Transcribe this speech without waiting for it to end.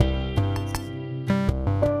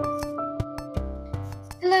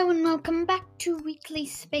welcome back to Weekly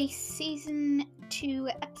Space Season 2,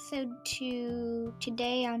 Episode 2.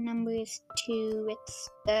 Today our number is 2. It's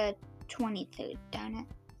the 23rd, darn it.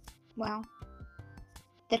 Well,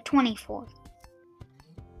 the 24th.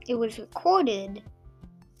 It was recorded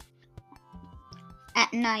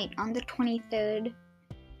at night on the 23rd.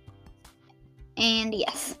 And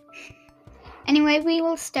yes. Anyway, we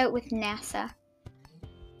will start with NASA.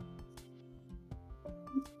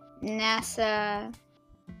 NASA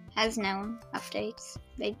has no updates.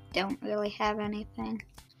 They don't really have anything.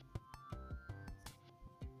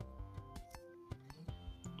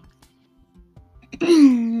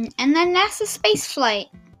 And then NASA spaceflight.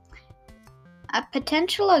 A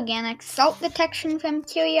potential organic salt detection from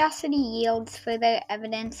Curiosity yields further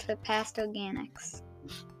evidence for past organics.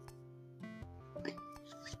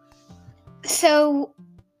 So,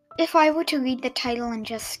 if I were to read the title and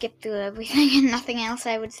just skip through everything and nothing else,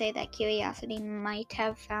 I would say that Curiosity might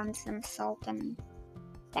have found some salt and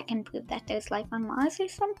that can prove that there's life on Mars or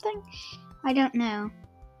something. I don't know.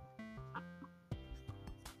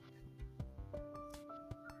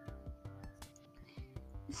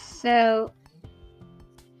 So,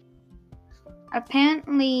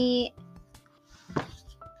 apparently,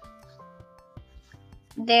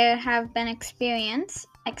 there have been experiments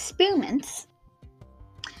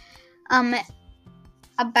on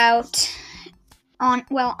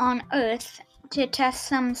Earth to test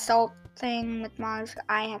some salt thing with Mars.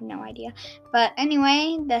 I have no idea. But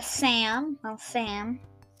anyway, the SAM,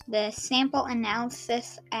 the Sample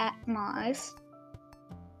Analysis at Mars.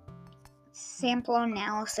 Sample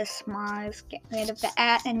Analysis Mars. Get rid of the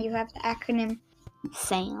at and you have the acronym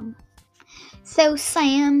SAM. So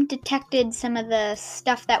SAM detected some of the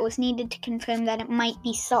stuff that was needed to confirm that it might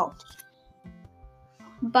be salt.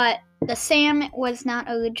 But the SAM was not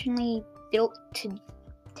originally built to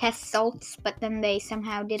test salts, but then they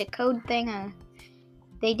somehow did a code thing, or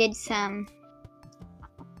they did some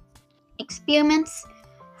experiments.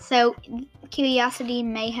 So Curiosity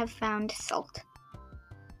may have found salt.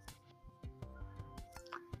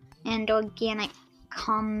 And organic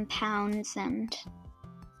compounds and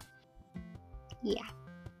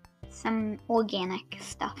some organic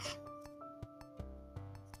stuff.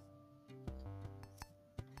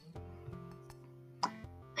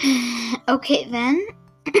 Okay, then.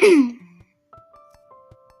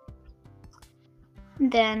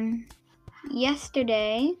 Then,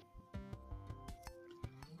 yesterday,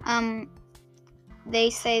 they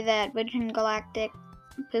say that Virgin Galactic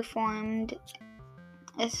performed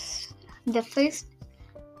the first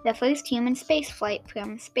human spaceflight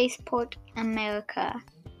from Spaceport America.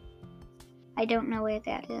 I don't know where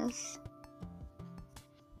that is.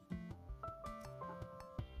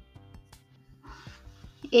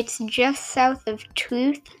 It's just south of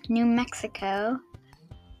Truth, New Mexico.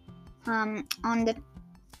 On the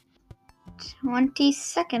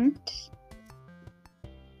 22nd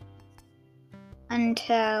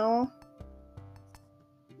until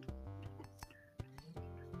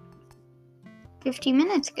 50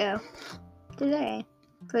 minutes ago today.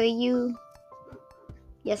 For you,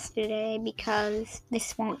 yesterday, because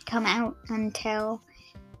this won't come out until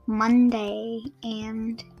Monday,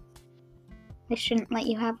 and I shouldn't let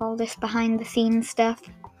you have all this behind the scenes stuff.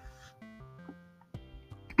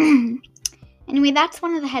 Anyway, that's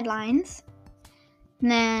one of the headlines. And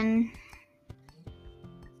then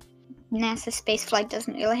NASA spaceflight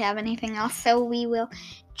doesn't really have anything else, so we will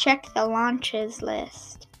check the launches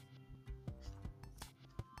list.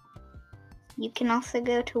 You can also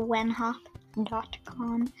go to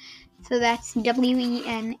wenhop.com. So that's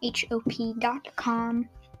wenhop.com.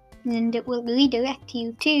 And it will redirect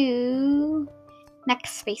you to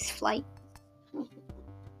next space flight.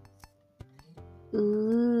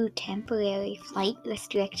 Ooh, temporary flight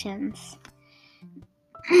restrictions.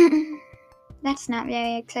 That's not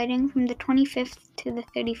very exciting. From the 25th to the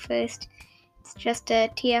 31st, it's just a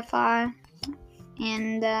TFR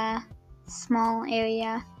and a small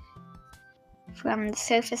area from the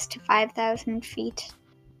surface to 5,000 feet.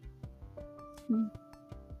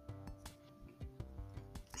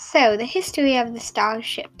 So, the history of the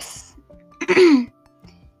starships.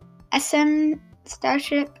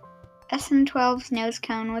 Starship SN12's nose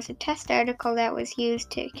cone was a test article that was used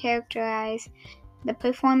to characterize the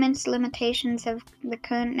performance limitations of the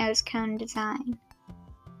current nose cone design,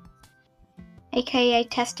 aka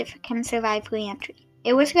test if it can survive re-entry.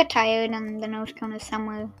 It was retired and the nose cone is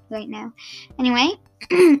somewhere right now. Anyway,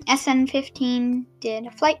 SN15 did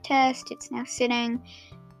a flight test. It's now sitting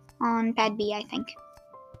on Pad B, I think.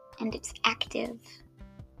 And it's active.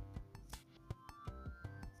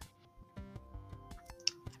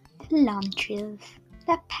 The launches.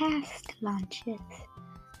 the past launches.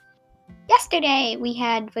 Yesterday, we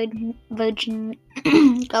had Virgin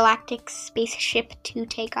Galactic spaceship 2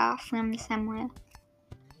 take off from somewhere.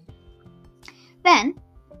 Then,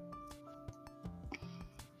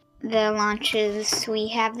 the launches we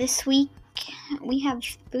have this week, we have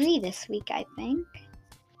 3 this week, I think.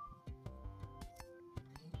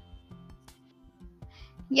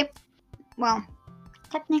 Yep, well,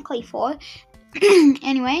 technically 4.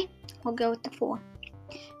 Anyway, we'll go with the 4.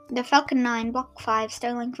 The Falcon 9 Block 5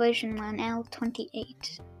 Starlink version 1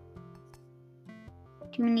 L28.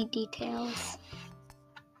 Too many details.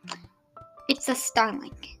 It's a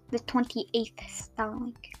Starlink, the 28th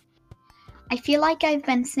Starlink. I feel like I've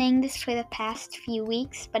been saying this for the past few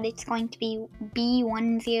weeks, but it's going to be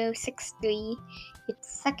B1063,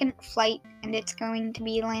 its second flight, and it's going to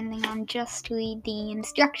be landing on Just Read the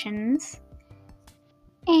Instructions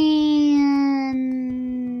and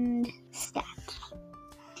stats.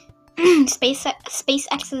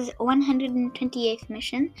 SpaceX's 128th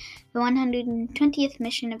mission, the 120th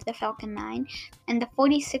mission of the Falcon 9, and the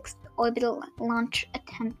 46th orbital launch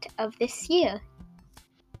attempt of this year.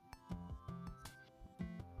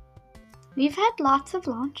 We've had lots of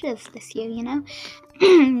launches this year, you know.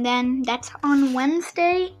 Then that's on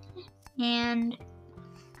Wednesday, and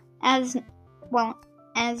as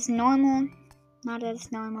normal, not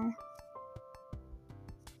as normal.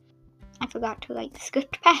 I forgot to write the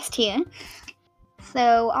script past here,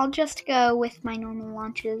 so I'll just go with my normal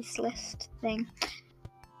launches list thing.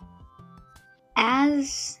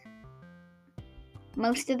 As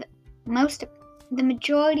the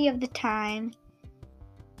majority of the time,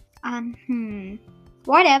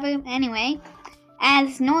 whatever. Anyway,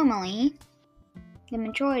 as normally, the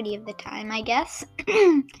majority of the time, I guess,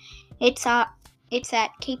 it's at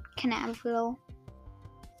Cape Canaveral,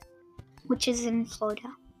 which is in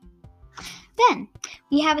Florida. Then,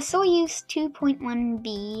 we have a Soyuz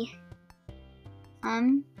 2.1B.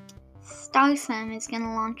 Starsem is going to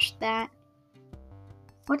launch that.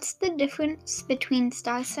 What's the difference between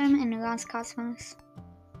Starsem and Roscosmos?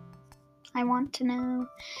 I want to know.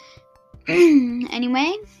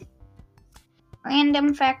 Anyway,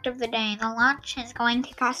 random fact of the day. The launch is going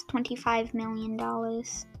to cost $25 million.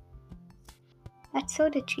 That's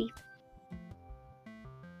sort of cheap.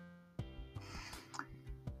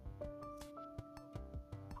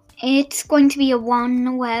 It's going to be a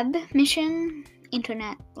OneWeb mission,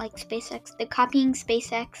 internet, like SpaceX. They're copying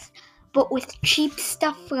SpaceX, but with cheap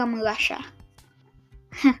stuff from Russia.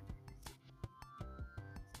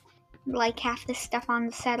 Like half the stuff on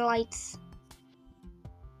the satellites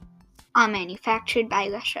are manufactured by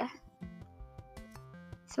Russia.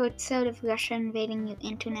 So it's sort of Russia invading the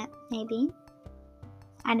internet, maybe.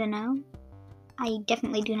 I don't know. I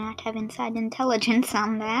definitely do not have inside intelligence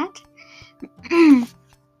on that.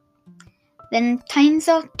 Then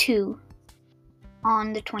Tianzhou 2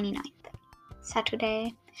 on the 29th,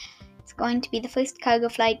 Saturday. It's going to be the first cargo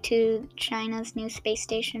flight to China's new space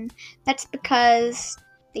station. That's because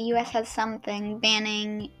the US has something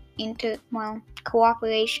banning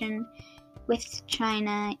cooperation with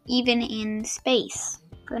China, even in space,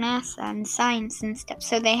 for NASA and science and stuff.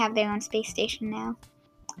 So they have their own space station now.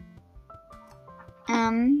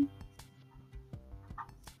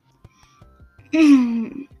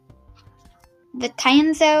 The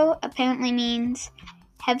Tianzhou apparently means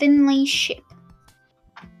heavenly ship.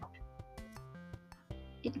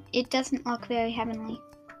 It doesn't look very heavenly.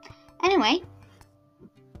 Anyway,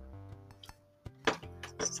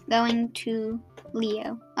 it's going to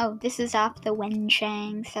Leo. Oh, this is off the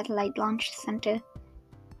Wenchang Satellite Launch Center.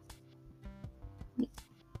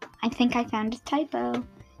 I think I found a typo.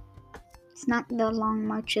 It's not the Long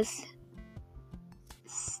Marches.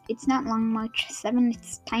 It's not Long March 7,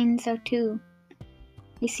 it's Tianzhou 2.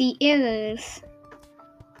 You see errors.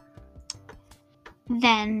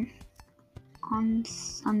 Then, on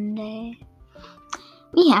Sunday,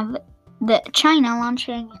 we have the China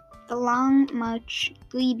launching the Long March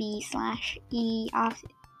 3B/E off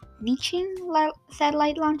Viching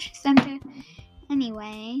Satellite Launch Center.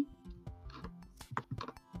 Anyway,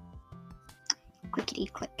 clickety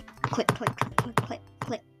click, click, click, click, click, click,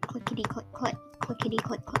 click, clickety click, click, clickety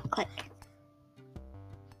click, click, click.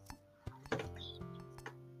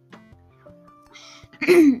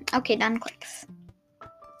 Okay, done clicks.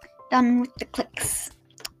 Done with the clicks.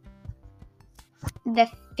 The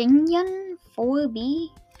Pinyin 4B.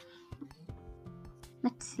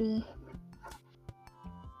 Let's see.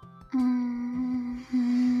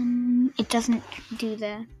 It doesn't do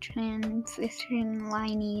the transition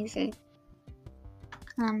lines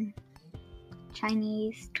or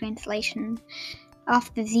Chinese translation.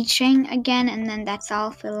 off the Z string again, and then that's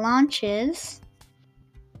all for launches.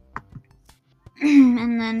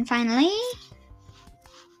 And then finally,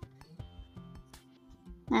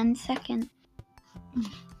 1 second.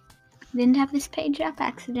 Didn't have this page up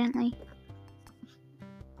accidentally.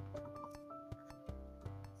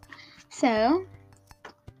 So,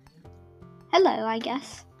 hello, I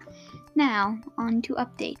guess. Now, on to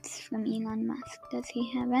updates from Elon Musk. Does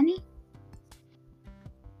he have any?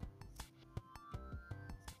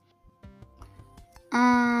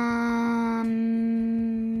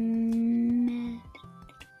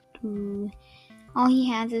 All he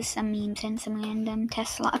has is some memes and some random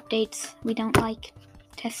Tesla updates. We don't like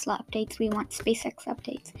Tesla updates, we want SpaceX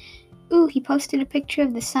updates. Ooh, he posted a picture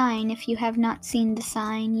of the sign if you have not seen the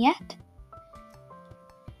sign yet.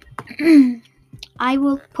 I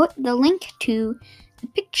will put the link to the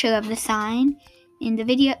picture of the sign in the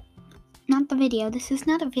video. Not the video, this is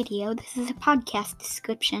not a video, this is a podcast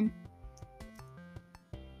description.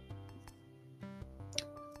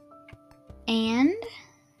 And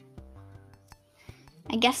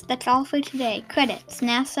I guess that's all for today. Credits: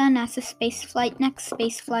 NASA, NASA spaceflight, next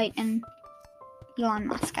spaceflight, and Elon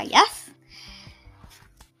Musk, I guess.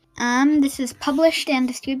 This is published and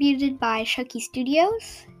distributed by Sharky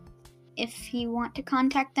Studios. If you want to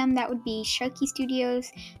contact them, that would be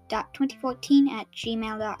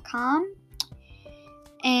sharkystudios.2014@gmail.com.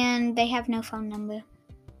 And they have no phone number.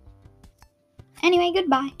 Anyway,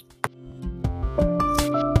 goodbye.